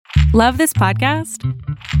Love this podcast?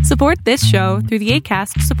 Support this show through the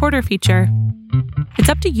Acast supporter feature. It's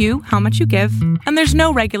up to you how much you give, and there's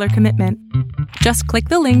no regular commitment. Just click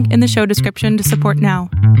the link in the show description to support now.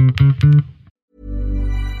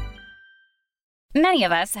 Many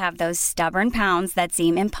of us have those stubborn pounds that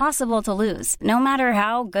seem impossible to lose, no matter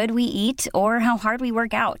how good we eat or how hard we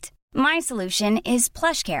work out. My solution is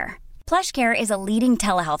PlushCare. PlushCare is a leading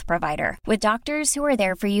telehealth provider with doctors who are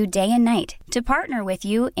there for you day and night to partner with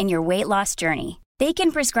you in your weight loss journey. They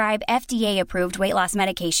can prescribe FDA-approved weight loss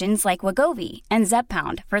medications like Wegovy and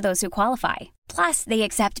Zepbound for those who qualify. Plus, they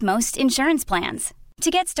accept most insurance plans.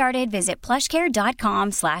 To get started, visit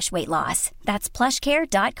plushcare.com/weightloss. That's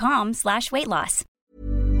plushcare.com/weightloss.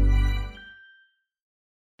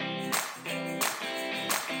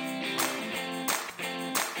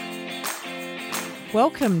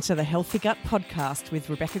 Welcome to the Healthy Gut Podcast with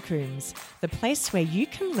Rebecca Coomes, the place where you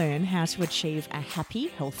can learn how to achieve a happy,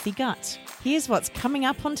 healthy gut. Here's what's coming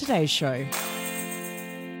up on today's show.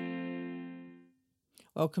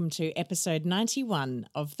 Welcome to episode 91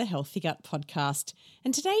 of the Healthy Gut Podcast.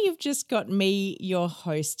 And today you've just got me, your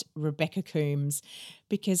host, Rebecca Coomes,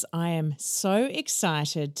 because I am so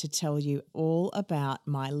excited to tell you all about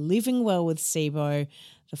my Living Well with SIBO,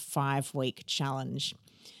 the 5-week challenge.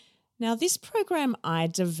 Now, this program I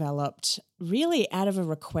developed really out of a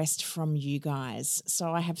request from you guys.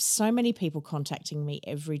 So I have so many people contacting me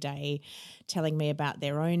every day, telling me about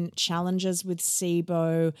their own challenges with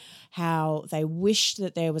SIBO, how they wish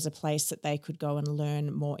that there was a place that they could go and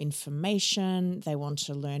learn more information. They want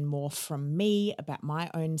to learn more from me about my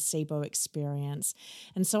own SIBO experience.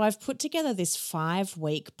 And so I've put together this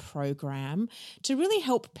 5-week program to really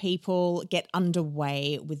help people get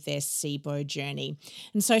underway with their SIBO journey.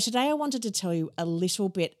 And so today I wanted to tell you a little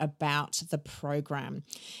bit about the program.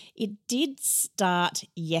 It did start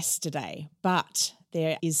yesterday, but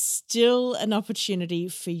there is still an opportunity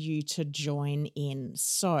for you to join in.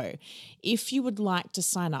 So if you would like to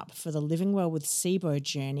sign up for the Living Well with SIBO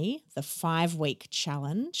journey, the 5-week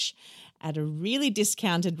challenge, at a really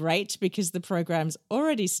discounted rate because the program's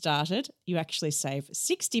already started, you actually save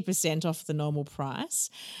 60% off the normal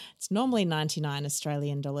price. It's normally 99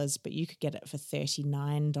 Australian dollars, but you could get it for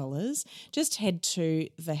 $39. Just head to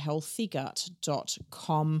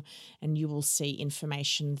thehealthygut.com and you will see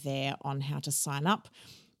information there on how to sign up.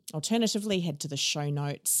 Alternatively, head to the show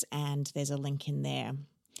notes and there's a link in there.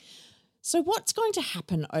 So what's going to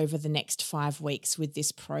happen over the next 5 weeks with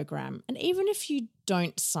this program? And even if you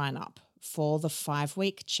don't sign up for the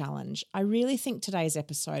 5-week challenge, I really think today's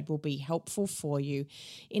episode will be helpful for you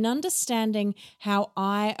in understanding how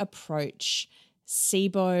I approach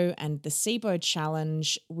SIBO and the SIBO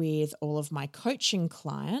challenge with all of my coaching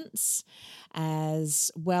clients,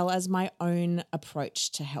 as well as my own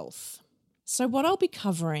approach to health. So what I'll be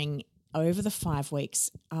covering over the 5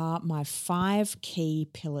 weeks are my 5 key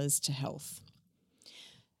pillars to health.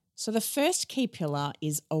 So the first key pillar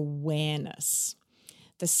is awareness.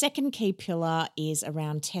 The second key pillar is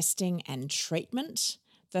around testing and treatment.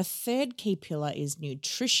 The third key pillar is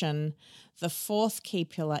nutrition. The fourth key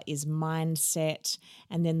pillar is mindset.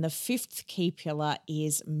 And then the 5th key pillar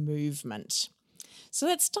is movement. So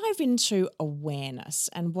let's dive into awareness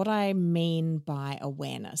and what I mean by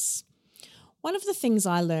awareness. One of the things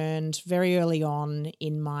I learned very early on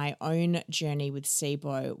in my own journey with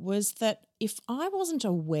SIBO was that if I wasn't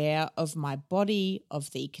aware of my body,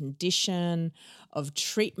 of the condition, of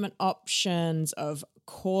treatment options, of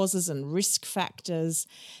causes and risk factors,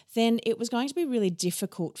 then it was going to be really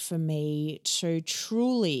difficult for me to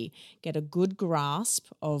truly get a good grasp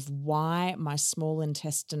of why my small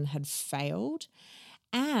intestine had failed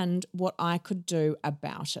and what I could do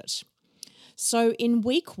about it. So in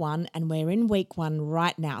week 1, and we're in week 1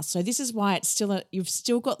 right now, so this is why it's you've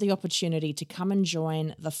still got the opportunity to come and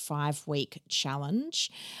join the 5-week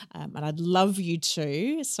challenge, and I'd love you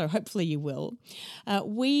to, so hopefully you will.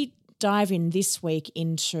 We dive in this week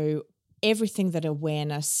into everything that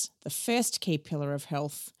awareness, the first key pillar of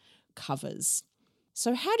health, covers.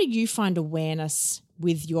 So how do you find awareness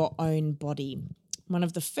with your own body? One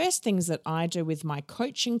of the first things that I do with my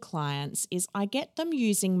coaching clients is I get them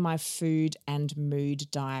using my food and mood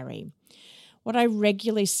diary. What I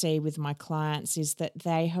regularly see with my clients is that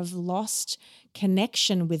they have lost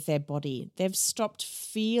connection with their body. They've stopped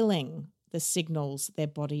feeling the signals their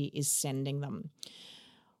body is sending them.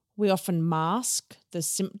 We often mask the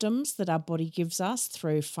symptoms that our body gives us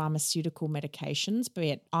through pharmaceutical medications,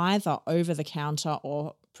 be it either over-the-counter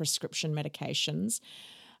or prescription medications.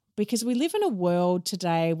 Because we live in a world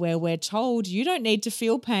today where we're told you don't need to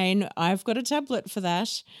feel pain, I've got a tablet for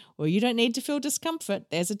that, or you don't need to feel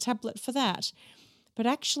discomfort, there's a tablet for that. But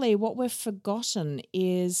actually what we've forgotten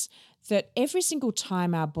is that every single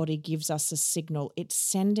time our body gives us a signal, it's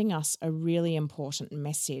sending us a really important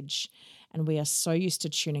message, and we are so used to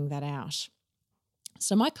tuning that out.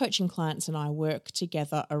 So my coaching clients and I work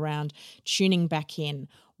together around tuning back in.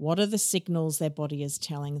 What are the signals their body is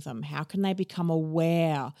telling them? How can they become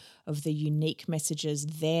aware of the unique messages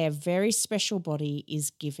their very special body is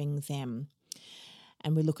giving them?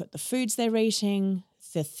 And we look at the foods they're eating,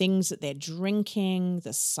 the things that they're drinking,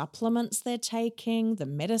 the supplements they're taking, the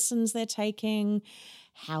medicines they're taking,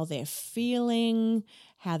 how they're feeling,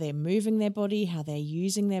 how they're moving their body, how they're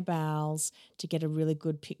using their bowels, to get a really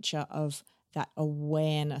good picture of that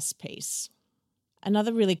awareness piece.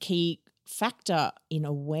 Another really key factor in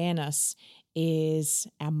awareness is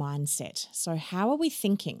our mindset. So how are we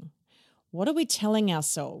thinking? What are we telling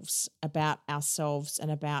ourselves and about our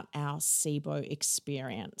SIBO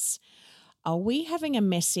experience? Are we having a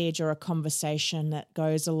message or a conversation that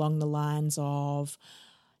goes along the lines of,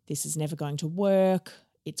 this is never going to work,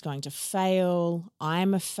 it's going to fail,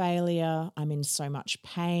 I'm a failure, I'm in so much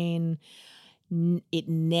pain, it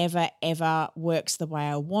never ever works the way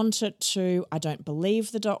I want it to, I don't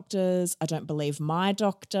believe the doctors, I don't believe my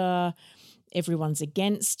doctor, everyone's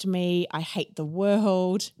against me, I hate the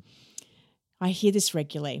world. I hear this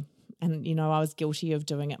regularly, and I was guilty of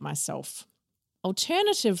doing it myself.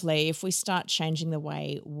 Alternatively, if we start changing the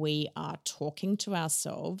way we are talking to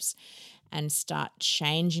ourselves and start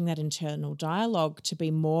changing that internal dialogue to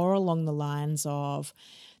be more along the lines of,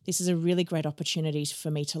 this is a really great opportunity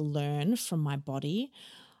for me to learn from my body.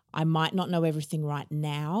 I might not know everything right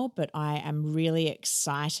now, but I am really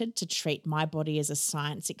excited to treat my body as a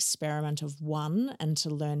science experiment of one and to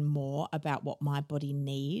learn more about what my body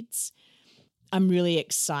needs. I'm really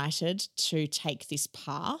excited to take this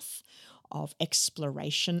path of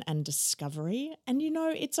exploration and discovery. And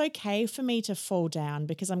it's okay for me to fall down,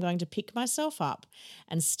 because I'm going to pick myself up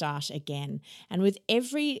and start again. And with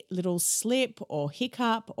every little slip or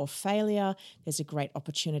hiccup or failure, there's a great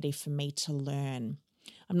opportunity for me to learn.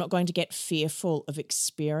 I'm not going to get fearful of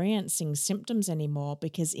experiencing symptoms anymore,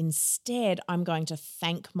 because instead I'm going to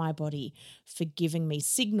thank my body for giving me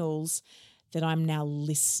signals that I'm now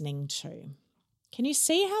listening to. Can you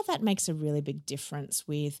see how that makes a really big difference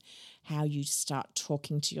with how you start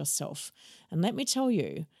talking to yourself? And let me tell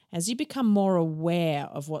you, as you become more aware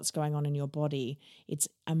of what's going on in your body, it's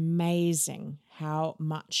amazing how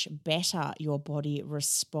much better your body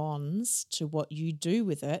responds to what you do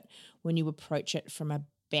with it when you approach it from a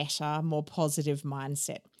better, more positive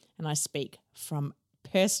mindset. And I speak from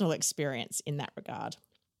personal experience in that regard.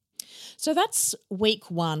 So that's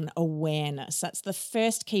week 1, awareness. That's the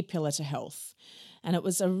first key pillar to health. And it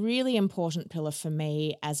was a really important pillar for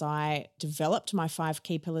me as I developed my 5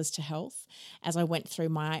 key pillars to health, as I went through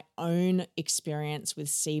my own experience with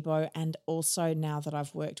SIBO, and also now that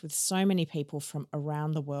I've worked with so many people from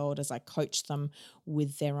around the world as I coach them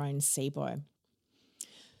with their own SIBO.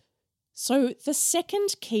 So the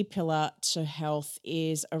second key pillar to health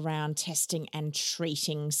is around testing and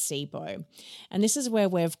treating SIBO. And this is where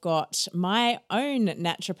we've got my own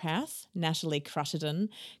naturopath, Natalie Cruttenden,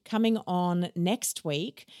 coming on next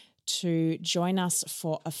week to join us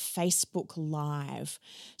for a Facebook Live.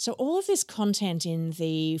 So all of this content in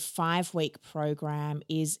the 5-week program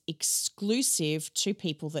is exclusive to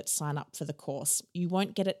people that sign up for the course. You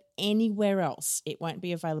won't get it anywhere else. It won't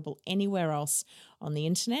be available anywhere else on the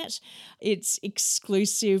internet. It's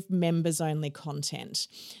exclusive members-only content.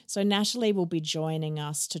 So Natalie will be joining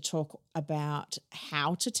us to talk about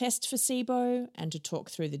how to test for SIBO and to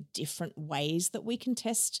talk through the different ways that we can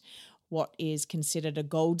test, what is considered a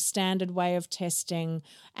gold standard way of testing,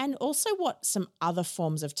 and also what some other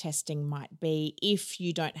forms of testing might be if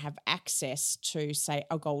you don't have access to, say,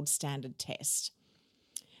 a gold standard test.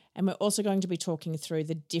 And we're also going to be talking through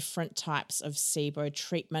the different types of SIBO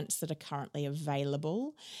treatments that are currently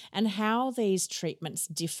available and how these treatments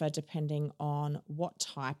differ depending on what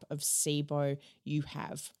type of SIBO you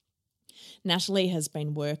have. Natalie has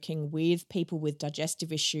been working with people with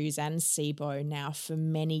digestive issues and SIBO now for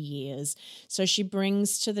many years, so she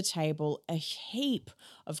brings to the table a heap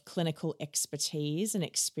of clinical expertise and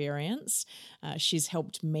experience. She's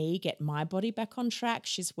helped me get my body back on track.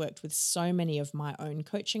 She's worked with so many of my own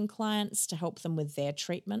coaching clients to help them with their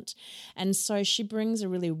treatment, and so she brings a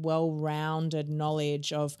really well-rounded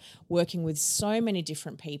knowledge of working with so many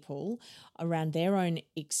different people around their own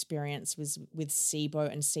experience with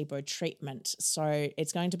SIBO and SIBO treatment. So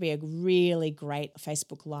it's going to be a really great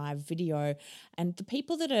Facebook Live video. And the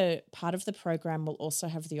people that are part of the program will also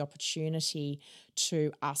have the opportunity to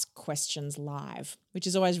to ask questions live, which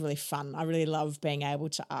is always really fun. I really love being able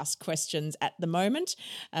to ask questions at the moment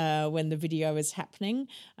when the video is happening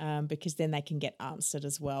because then they can get answered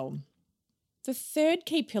as well. The third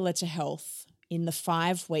key pillar to health in the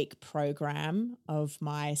 5-week program of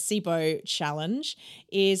my SIBO challenge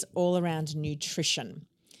is all around nutrition.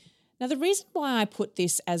 Now, the reason why I put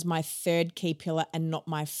this as my third key pillar and not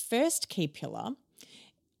my first key pillar,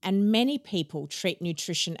 and many people treat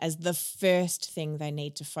nutrition as the first thing they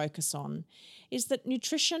need to focus on, is that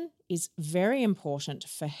nutrition is very important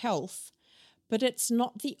for health, but it's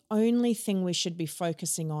not the only thing we should be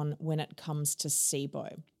focusing on when it comes to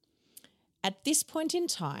SIBO. At this point in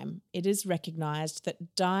time, it is recognised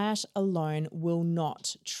that diet alone will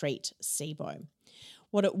not treat SIBO.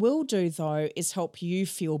 What it will do, though, is help you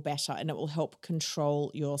feel better, and it will help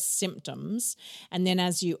control your symptoms. And then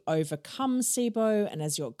as you overcome SIBO and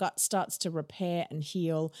as your gut starts to repair and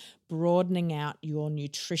heal, broadening out your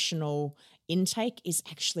nutritional intake is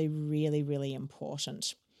actually really, really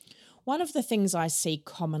important. One of the things I see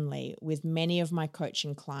commonly with many of my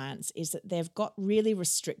coaching clients is that they've got really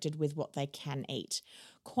restricted with what they can eat.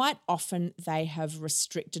 Quite often they have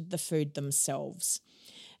restricted the food themselves.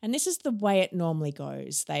 And this is the way it normally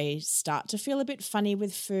goes. They start to feel a bit funny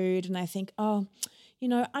with food and they think,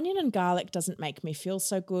 onion and garlic doesn't make me feel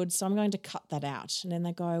so good, so I'm going to cut that out. And then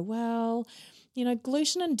they go,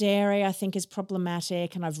 gluten and dairy I think is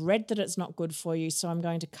problematic and I've read that it's not good for you, so I'm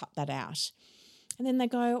going to cut that out. And then they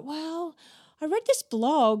go, I read this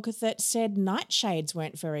blog that said nightshades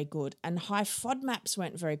weren't very good and high FODMAPs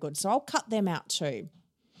weren't very good, so I'll cut them out too.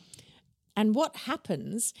 And what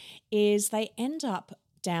happens is they end up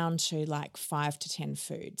down to like 5 to 10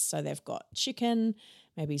 foods. So they've got chicken,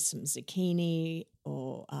 maybe some zucchini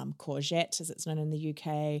or courgette, as it's known in the UK,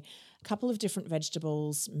 a couple of different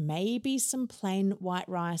vegetables, maybe some plain white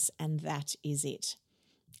rice, and that is it.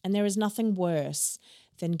 And there is nothing worse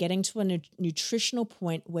than getting to a nutritional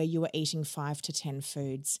point where you are eating 5 to 10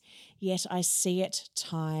 foods. Yet I see it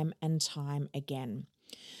time and time again.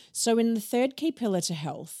 So in the third key pillar to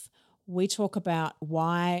health, we talk about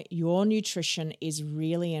why your nutrition is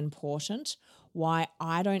really important, why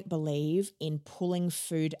I don't believe in pulling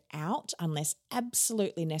food out unless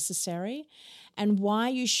absolutely necessary, and why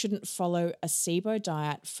you shouldn't follow a SIBO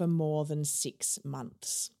diet for more than 6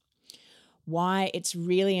 months. Why it's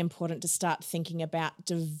really important to start thinking about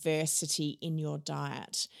diversity in your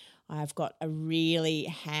diet. I've got a really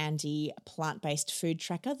handy plant-based food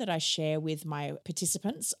tracker that I share with my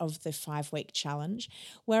participants of the 5-week challenge,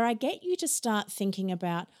 where I get you to start thinking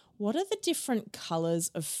about what are the different colours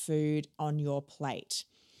of food on your plate,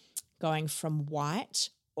 going from white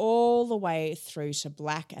all the way through to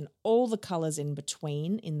black and all the colours in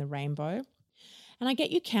between in the rainbow. And I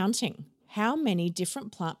get you counting. How many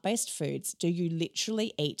different plant-based foods do you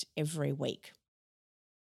literally eat every week?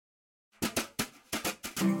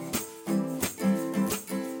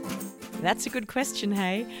 That's a good question,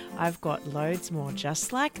 hey? I've got loads more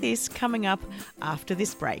just like this coming up after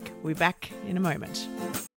this break. We'll be back in a moment.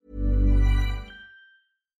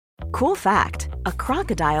 Cool fact, a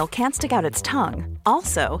crocodile can't stick out its tongue.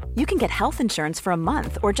 Also, you can get health insurance for a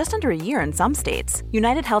month or just under a year in some states.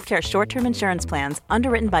 United Healthcare short-term insurance plans,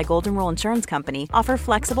 underwritten by Golden Rule Insurance Company, offer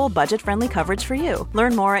flexible, budget-friendly coverage for you.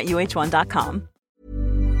 Learn more at uh1.com.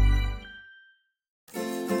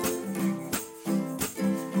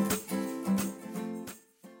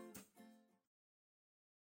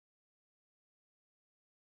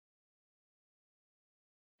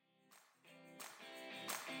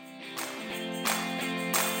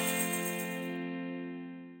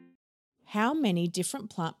 How many different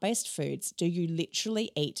plant-based foods do you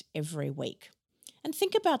literally eat every week? And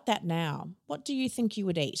think about that now. What do you think you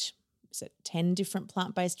would eat? Is it 10 different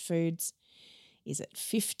plant-based foods? Is it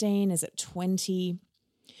 15? Is it 20?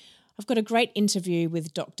 I've got a great interview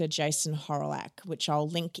with Dr. Jason Horolak, which I'll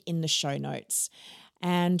link in the show notes.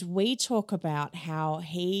 And we talk about how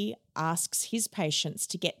he asks his patients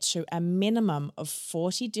to get to a minimum of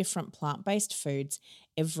 40 different plant-based foods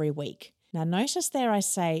every week. Now, notice there I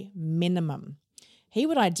say minimum. He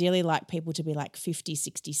would ideally like people to be like 50,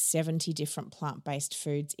 60, 70 different plant-based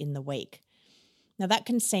foods in the week. Now, that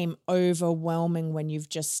can seem overwhelming when you've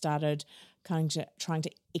just started trying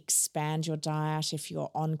to expand your diet if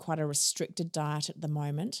you're on quite a restricted diet at the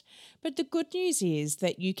moment. But the good news is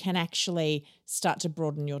that you can actually start to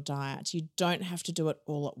broaden your diet. You don't have to do it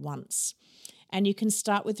all at once. And you can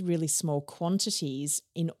start with really small quantities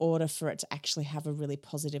in order for it to actually have a really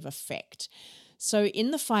positive effect. So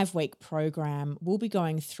in the 5-week program, we'll be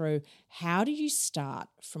going through how do you start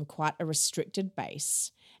from quite a restricted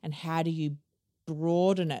base and how do you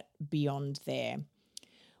broaden it beyond there.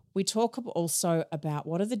 We talk also about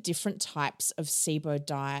what are the different types of SIBO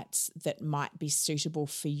diets that might be suitable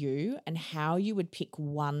for you and how you would pick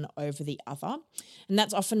one over the other. And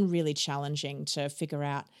that's often really challenging to figure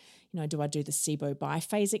out, do I do the SIBO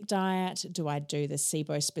biphasic diet? Do I do the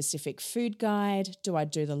SIBO specific food guide? Do I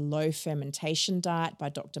do the low fermentation diet by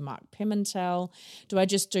Dr. Mark Pimentel? Do I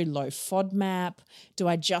just do low FODMAP? Do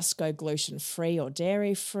I just go gluten-free or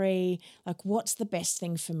dairy-free? Like, what's the best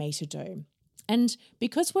thing for me to do? And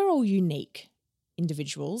because we're all unique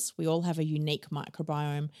individuals, we all have a unique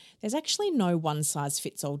microbiome, there's actually no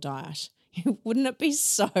one-size-fits-all diet. Wouldn't it be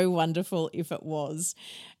so wonderful if it was?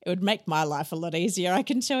 It would make my life a lot easier, I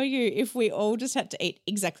can tell you, if we all just had to eat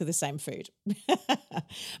exactly the same food.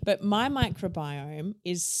 But my microbiome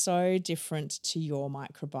is so different to your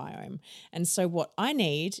microbiome. And so what I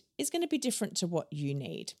need is going to be different to what you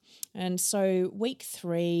need. And so week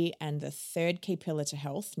 3 and the third key pillar to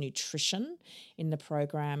health, nutrition, in the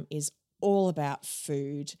program is all about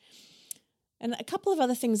food. And a couple of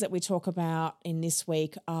other things that we talk about in this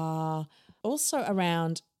week are also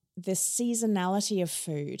around the seasonality of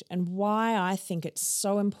food and why I think it's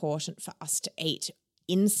so important for us to eat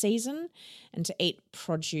in season and to eat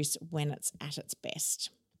produce when it's at its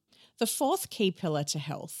best. The fourth key pillar to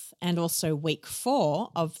health, and also week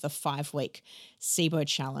 4 of the 5-week SIBO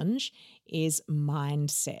challenge, is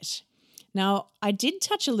mindset. Now, I did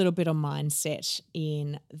touch a little bit on mindset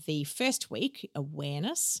in the first week,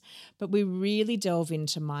 awareness, but we really delve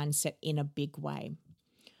into mindset in a big way.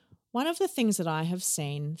 One of the things that I have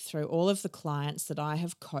seen through all of the clients that I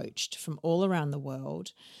have coached from all around the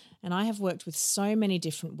world, and I have worked with so many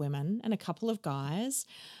different women and a couple of guys,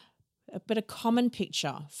 but a common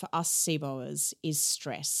picture for us SIBOers is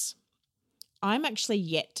stress. I'm actually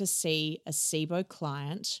yet to see a SIBO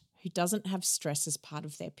client who doesn't have stress as part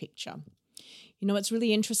of their picture. It's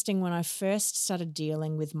really interesting. When I first started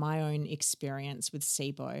dealing with my own experience with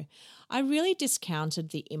SIBO, I really discounted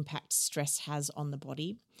the impact stress has on the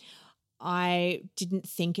body. I didn't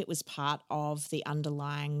think it was part of the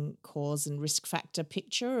underlying cause and risk factor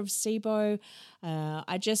picture of SIBO.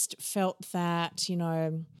 I just felt that,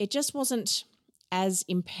 it just wasn't as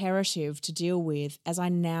imperative to deal with as I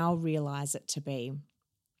now realize it to be.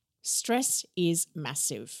 Stress is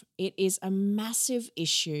massive. It is a massive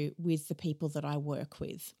issue with the people that I work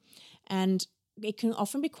with. And it can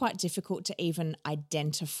often be quite difficult to even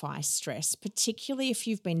identify stress, particularly if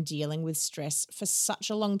you've been dealing with stress for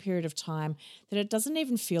such a long period of time that it doesn't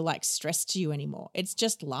even feel like stress to you anymore. It's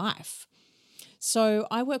just life. So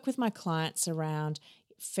I work with my clients around,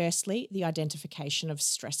 firstly, the identification of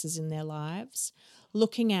stresses in their lives,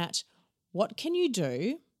 looking at what can you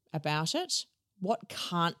do about it? What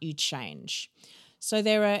can't you change? So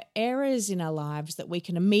there are areas in our lives that we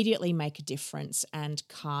can immediately make a difference and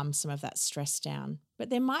calm some of that stress down. But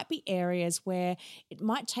there might be areas where it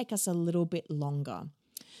might take us a little bit longer.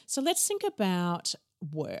 So let's think about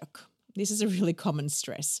work. This is a really common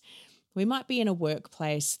stress. We might be in a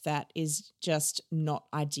workplace that is just not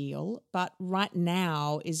ideal, but right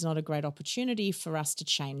now is not a great opportunity for us to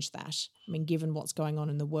change that. I mean, given what's going on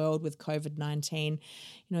in the world with COVID-19,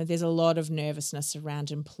 there's a lot of nervousness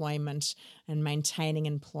around employment and maintaining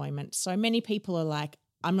employment. So many people are like,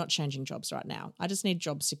 I'm not changing jobs right now. I just need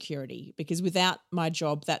job security, because without my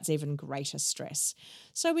job, that's even greater stress.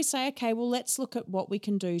 So we say, okay, well, let's look at what we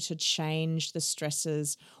can do to change the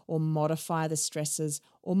stresses or modify the stresses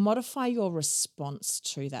or modify your response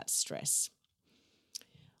to that stress.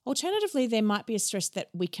 Alternatively, there might be a stress that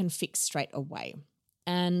we can fix straight away.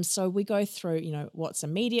 And so we go through, what's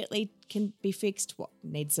immediately can be fixed, what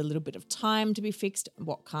needs a little bit of time to be fixed,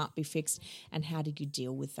 what can't be fixed, and how do you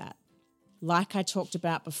deal with that? Like I talked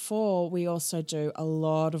about before, we also do a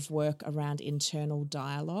lot of work around internal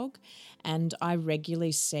dialogue, and I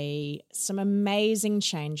regularly see some amazing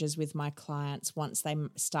changes with my clients once they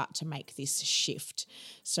start to make this shift.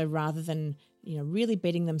 So rather than, really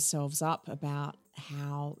beating themselves up about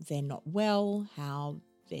how they're not well, how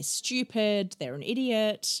they're stupid, they're an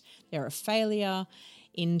idiot, they're a failure,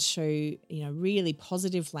 into, really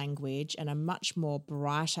positive language and a much more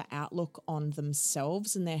brighter outlook on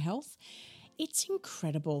themselves and their health, it's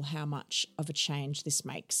incredible how much of a change this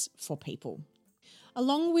makes for people.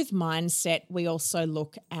 Along with mindset, we also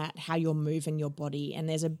look at how you're moving your body, and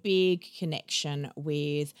there's a big connection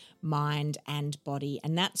with mind and body,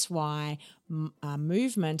 and that's why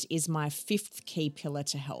movement is my 5th key pillar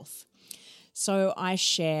to health. So I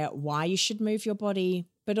share why you should move your body,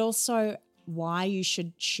 but also why you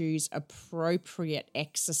should choose appropriate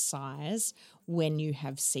exercise when you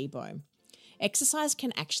have SIBO. exercise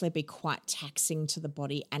can actually be quite taxing to the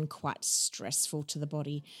body and quite stressful to the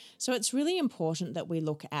body. So it's really important that we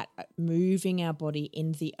look at moving our body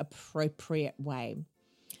in the appropriate way.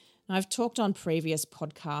 I've talked on previous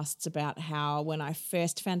podcasts about how when I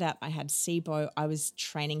first found out I had SIBO, I was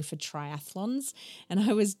training for triathlons and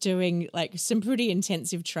I was doing like some pretty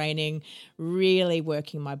intensive training, really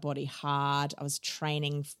working my body hard. I was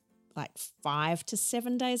training like 5 to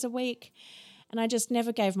 7 days a week. And I just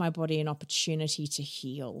never gave my body an opportunity to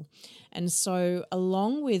heal. And so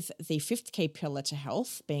along with the 5th key pillar to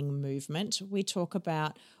health being movement, we talk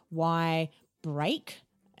about why break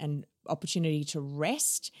and opportunity to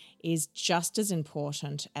rest is just as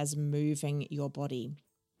important as moving your body.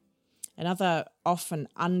 Another often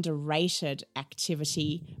underrated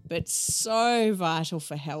activity, but so vital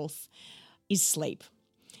for health, is sleep.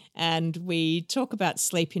 And we talk about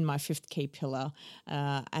sleep in my 5th key pillar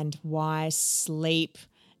and why sleep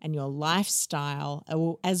and your lifestyle,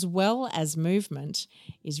 as well as movement,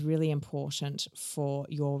 is really important for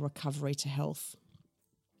your recovery to health.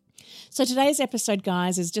 So today's episode,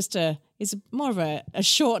 guys, is more of a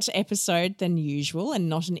short episode than usual and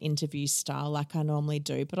not an interview style like I normally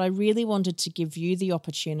do. But I really wanted to give you the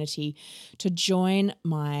opportunity to join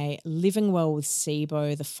my Living Well with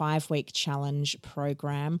SIBO, the 5-week challenge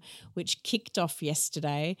program, which kicked off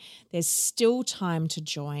yesterday. There's still time to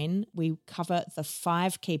join. We cover the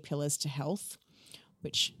 5 key pillars to health,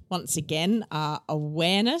 which once again are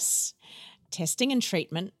awareness, testing and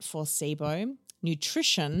treatment for SIBO,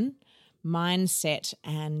 nutrition, mindset,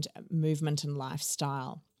 and movement and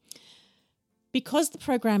lifestyle. Because the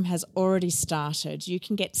program has already started, you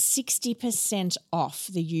can get 60% off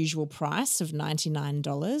the usual price of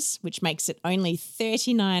 $99, which makes it only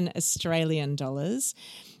 39 Australian dollars.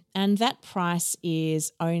 And that price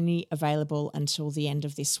is only available until the end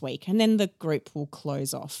of this week, and then the group will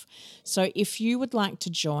close off. So if you would like to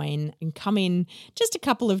join and come in just a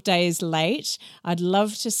couple of days late, I'd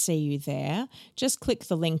love to see you there. Just click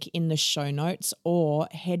the link in the show notes or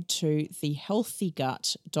head to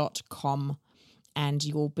thehealthygut.com and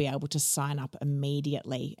you will be able to sign up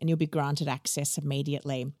immediately and you'll be granted access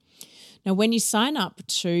immediately. Now, when you sign up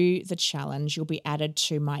to the challenge, you'll be added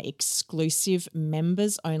to my exclusive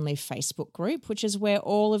members-only Facebook group, which is where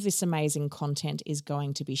all of this amazing content is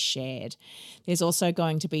going to be shared. There's also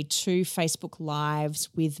going to be 2 Facebook Lives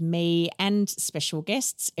with me and special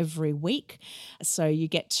guests every week. So you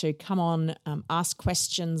get to come on, ask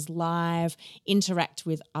questions live, interact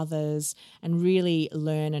with others, and really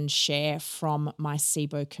learn and share from my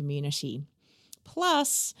SIBO community.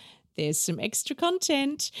 Plus, there's some extra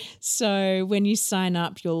content. So when you sign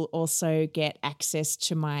up, you'll also get access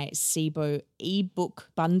to my SIBO ebook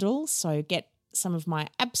bundle. So get some of my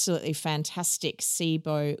absolutely fantastic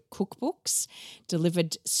SIBO cookbooks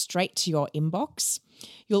delivered straight to your inbox.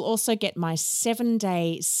 You'll also get my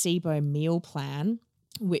 7-day SIBO meal plan,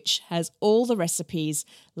 which has all the recipes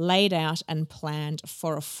laid out and planned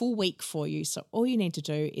for a full week for you. So all you need to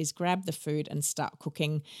do is grab the food and start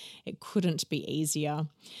cooking. It couldn't be easier.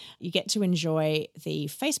 You get to enjoy the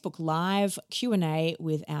Facebook Live Q&A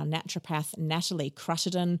with our naturopath, Natalie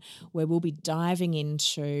Cruttenden, where we'll be diving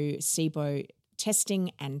into SIBO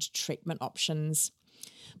testing and treatment options.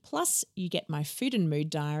 Plus, you get my food and mood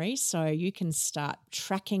diary, so you can start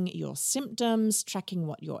tracking your symptoms, tracking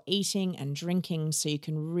what you're eating and drinking, so you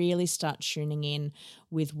can really start tuning in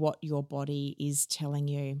with what your body is telling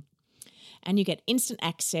you. And you get instant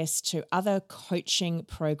access to other coaching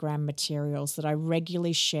program materials that I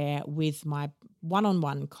regularly share with my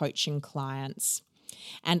one-on-one coaching clients,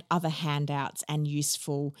 and other handouts and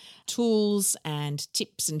useful tools and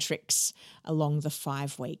tips and tricks along the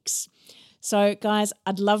 5 weeks. So guys,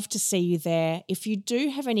 I'd love to see you there. If you do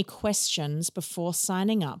have any questions before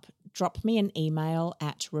signing up, drop me an email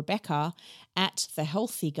at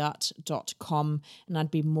rebecca@thehealthygut.com and I'd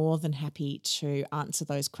be more than happy to answer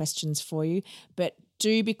those questions for you. But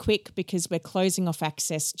do be quick because we're closing off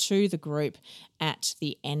access to the group at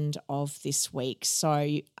the end of this week.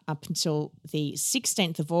 So up until the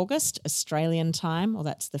 16th of August, Australian time, or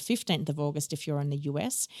that's the 15th of August if you're in the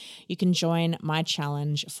US, you can join my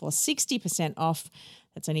challenge for 60% off.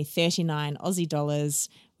 That's only 39 Aussie dollars,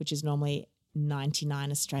 which is normally 99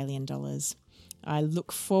 Australian dollars. I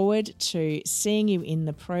look forward to seeing you in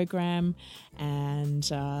the program and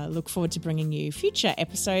look forward to bringing you future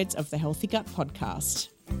episodes of the Healthy Gut podcast.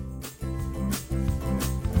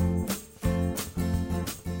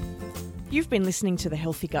 You've been listening to the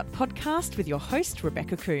Healthy Gut podcast with your host,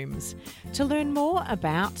 Rebecca Coomes. To learn more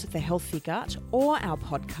about the Healthy Gut or our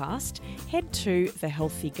podcast, head to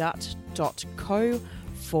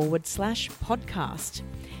thehealthygut.co/podcast.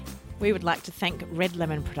 We would like to thank Red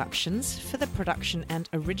Lemon Productions for the production and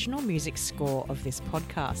original music score of this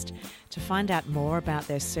podcast. To find out more about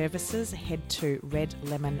their services, head to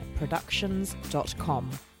redlemonproductions.com.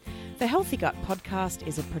 The Healthy Gut podcast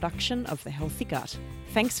is a production of The Healthy Gut.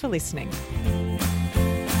 Thanks for listening.